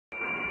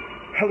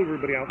Hello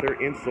everybody out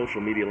there in social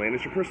media land.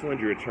 It's your personal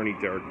injury attorney,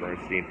 Derek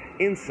Bernstein,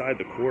 inside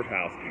the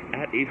courthouse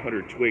at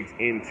 800 Twigs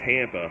in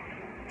Tampa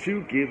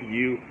to give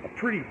you a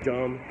pretty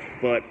dumb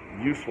but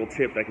useful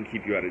tip that can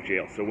keep you out of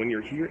jail. So when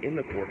you're here in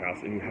the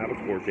courthouse and you have a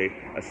court date,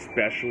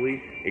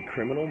 especially a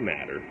criminal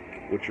matter,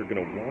 what you're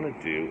going to want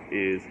to do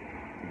is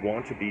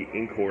want to be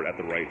in court at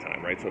the right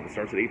time, right? So if it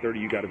starts at 8:30,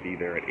 you got to be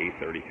there at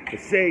 8:30. But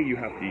say you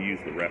have to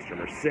use the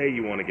restroom, or say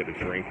you want to get a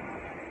drink,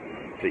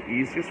 the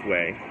easiest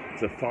way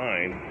to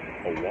find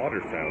a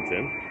water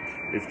fountain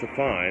is to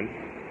find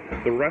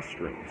the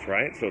restrooms,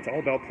 right? So it's all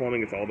about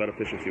plumbing, it's all about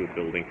efficiency with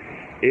building.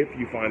 If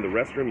you find the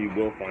restroom, you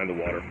will find the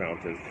water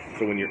fountains.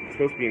 So when you're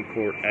supposed to be in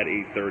court at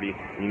 8:30,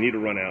 you need to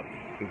run out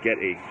and get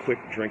a quick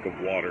drink of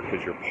water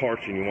because you're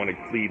parched and you want to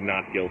plead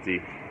not guilty.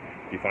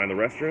 If you find the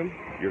restroom,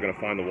 you're going to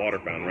find the water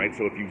fountain, right?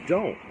 So if you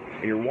don't,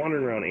 and you're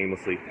wandering around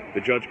aimlessly,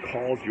 the judge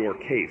calls your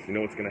case. You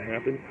know what's going to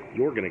happen?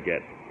 You're going to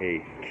get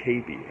a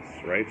capias,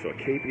 right? So a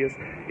capias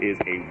is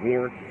a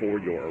warrant for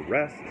your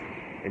arrest,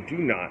 and do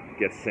not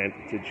get sent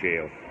to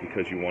jail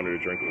because you wanted to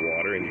drink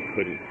water and you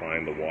couldn't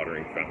find the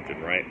watering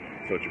fountain, right?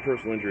 So it's your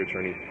personal injury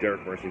attorney,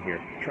 Derek Bernstein here,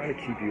 trying to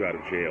keep you out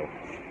of jail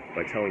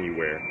by telling you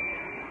where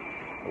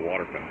the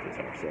water fountains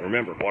are. So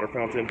remember, water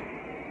fountain,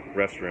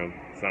 restroom,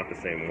 it's not the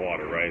same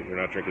water, right? You're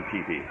not drinking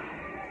pee-pee.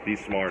 Be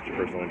smart. Your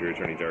personal injury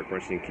attorney, Derek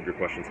Bernstein. Keep your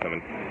questions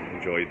coming.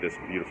 Enjoy this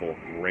beautiful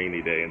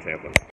rainy day in Tampa.